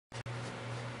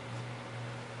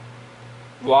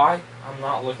why I'm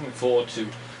not looking forward to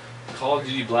Call of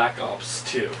Duty Black Ops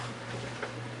 2.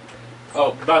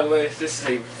 Oh, by the way, this is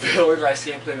a really nice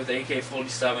gameplay with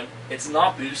AK-47. It's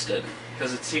not boosted,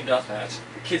 because it's Team Deathmatch.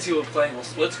 The kids who were playing will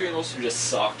split screen also just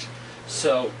sucked.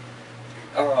 So,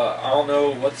 I don't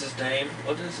know what's his name.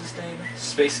 What is his name?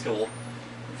 Space Cool.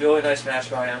 Really nice match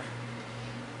by him.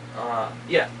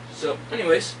 Yeah, so,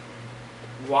 anyways,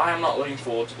 why I'm not looking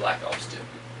forward to Black Ops 2.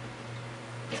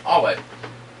 Alright.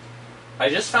 I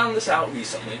just found this out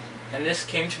recently, and this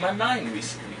came to my mind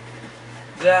recently,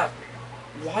 that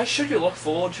why should you look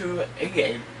forward to a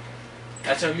game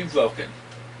that's going to be broken?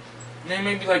 And they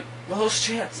may be like, well, there's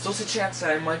a chance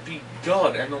that it might be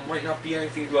good, and there might not be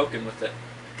anything broken with it.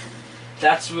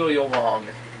 That's really wrong.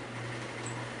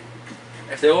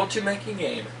 If they were to make a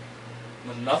game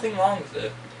with nothing wrong with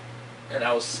it, and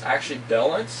that was actually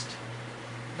balanced,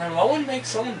 then what would make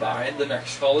someone buy the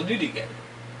next Call of Duty game?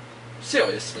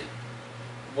 Seriously.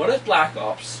 What if Black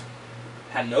Ops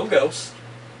had no ghost,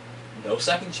 no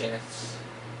second chance?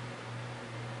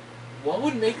 What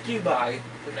would make you buy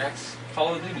the next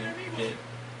Call of Duty game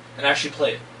and actually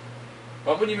play it?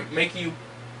 What would make you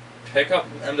pick up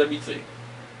MW3?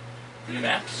 New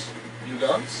maps, new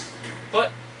guns?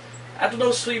 But after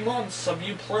those 3 months of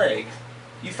you playing,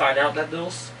 you find out that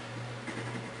there's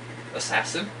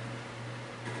Assassin,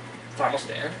 Final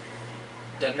Stand,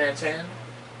 Dead Man's Hand,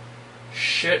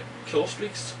 shit kill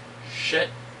streaks, shit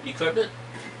equipment,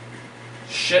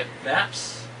 shit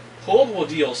maps, horrible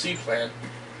DLC plan.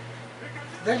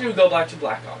 Then you go back to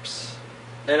Black Ops,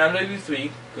 and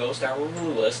MW3 goes down on the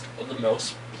list of the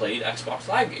most played Xbox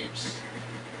Live games,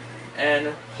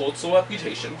 and holds the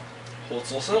reputation,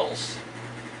 holds the sales,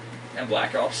 and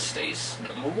Black Ops stays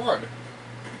 #1.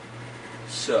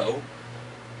 So,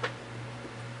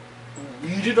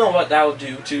 you do know what that would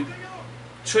do to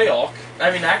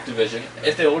Activision,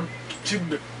 if they were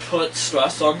to put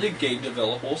stress on the game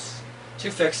developers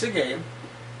to fix the game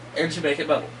and to make it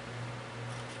better.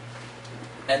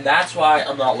 And that's why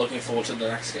I'm not looking forward to the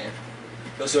next game.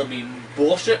 There's going to be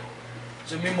bullshit.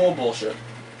 There's going to be more bullshit.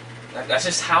 That's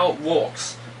just how it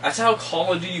works. That's how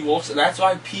Call of Duty works, and that's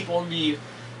why people need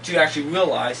to actually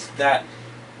realize that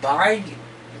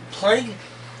playing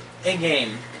a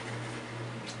game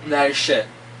that is shit,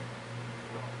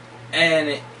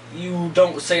 and you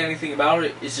don't say anything about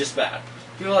it, it's just bad.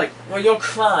 People are like, well, you're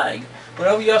crying.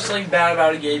 Whenever you have something bad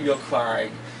about a game, you're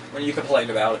crying when you complain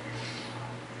about it.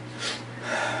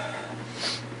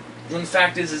 And the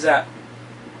fact is that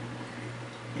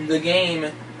the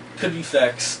game could be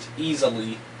fixed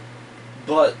easily,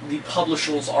 but the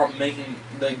publishers aren't making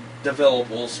the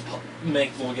developers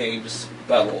make their games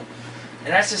better.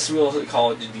 And that's just really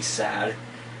Call of Duty sad.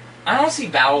 I don't see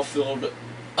Battlefield.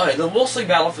 Okay, the worst thing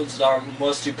Battlefield's done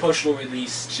was to push the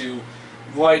release to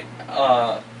right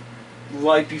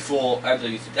before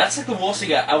MW3. That's like the worst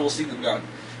thing I've ever seen them done.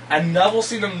 I've never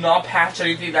seen them not patch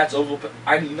anything that's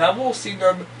I've never seen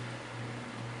them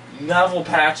never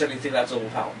patch anything that's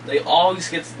overpowered. They always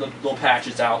get the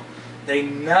patches out. They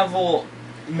never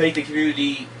make the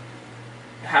community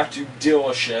have to deal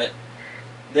with shit.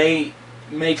 They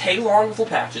may take long with the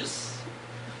patches.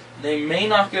 They may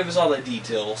not give us all the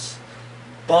details,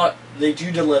 but they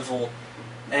do deliver,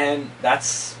 and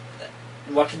that's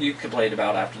what can you complain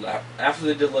about after that? After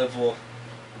they deliver,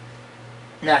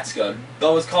 that's good.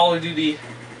 But with Call of Duty,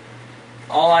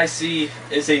 all I see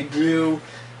is a new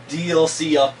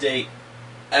DLC update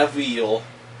every year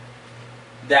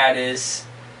that is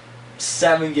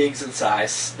 7 gigs in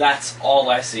size. That's all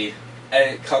I see,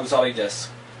 and it comes on a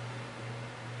disc.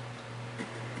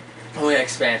 Oh, an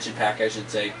expansion pack, I should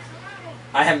say.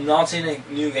 I have not seen a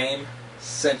new game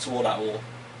since World at War.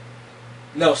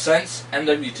 No, since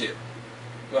MW2.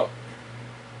 Well,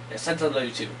 yeah, since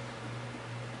MW2.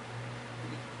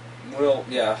 Well,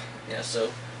 yeah,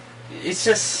 so it's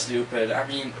just stupid. I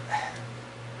mean,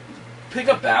 pick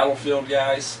up Battlefield,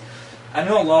 guys. I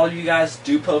know a lot of you guys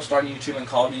do post on YouTube, and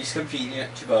Call of Duty is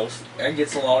convenient to post and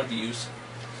gets a lot of views,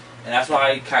 and that's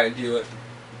why I kind of do it.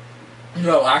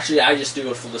 No, actually, I just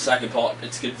do it for the second part.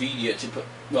 It's convenient to put.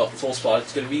 Well, full spot.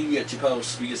 It's convenient to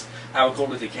post because I record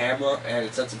with the camera,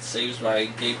 and since it saves my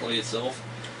gameplay itself,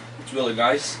 it's really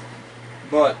nice.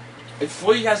 But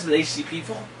for you guys with HCP,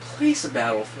 play some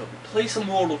Battlefield, play some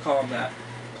Mortal Kombat,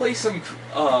 play some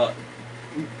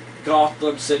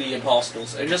Gotham City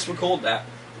Imposters, and just record that.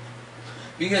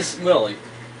 Because really,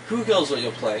 who cares what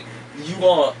you're playing? You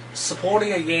are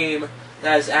supporting a game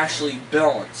that is actually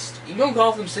balanced. You know,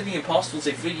 Gotham City Imposters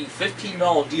is a freaking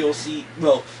 $15 DLC,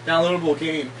 well, downloadable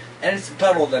game, and it's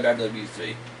better than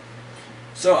MW3.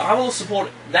 So I will support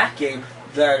that game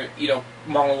than,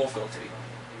 Modern Warfare 3.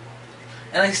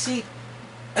 And I see,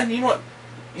 and you know what?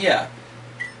 Yeah,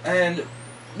 and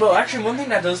well, actually, one thing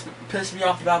that does piss me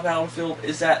off about Battlefield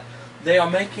is that they are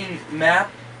making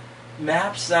maps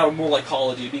that are more like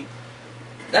Call of Duty.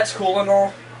 That's cool and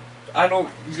all. I don't,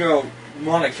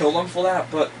 want to kill them for that,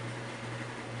 but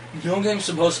no game's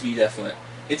supposed to be different.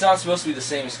 It's not supposed to be the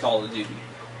same as Call of Duty.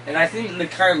 And I think they're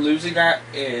kind of losing that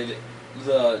in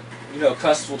the,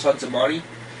 cost for tons of money.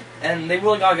 And they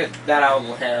really gotta get that out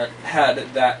of their head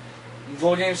that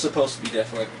the game's supposed to be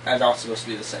different and not supposed to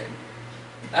be the same.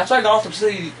 That's why Gotham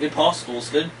City Impossibles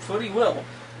did pretty well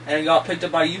and got picked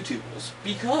up by YouTubers,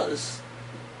 because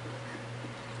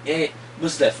it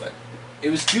was different. It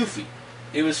was goofy.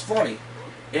 It was funny.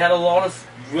 It had a lot of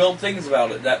real things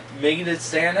about it that made it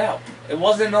stand out. It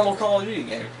wasn't a normal Call of Duty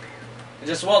game. It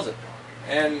just wasn't.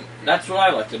 And that's what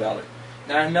I liked about it.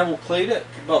 And I never played it,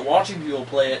 but watching people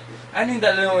play it, I think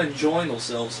that they were enjoying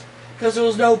themselves. Because there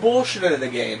was no bullshit in the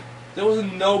game. There was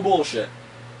no bullshit.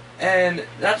 And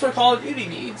that's what Call of Duty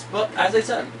needs. But, as I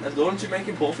said, as long as you make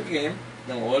a perfect game,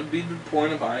 then what would be the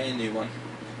point of buying a new one?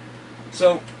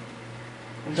 So,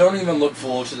 don't even look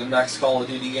forward to the next Call of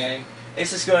Duty game.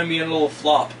 It's just going to be a little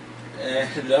flop. And,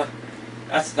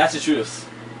 that's the truth.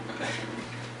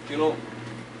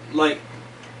 Like,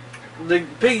 the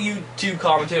big YouTube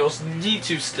commentators need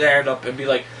to stand up and be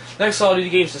like, next Call of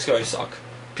Duty game's just going to suck.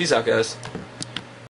 Peace out, guys.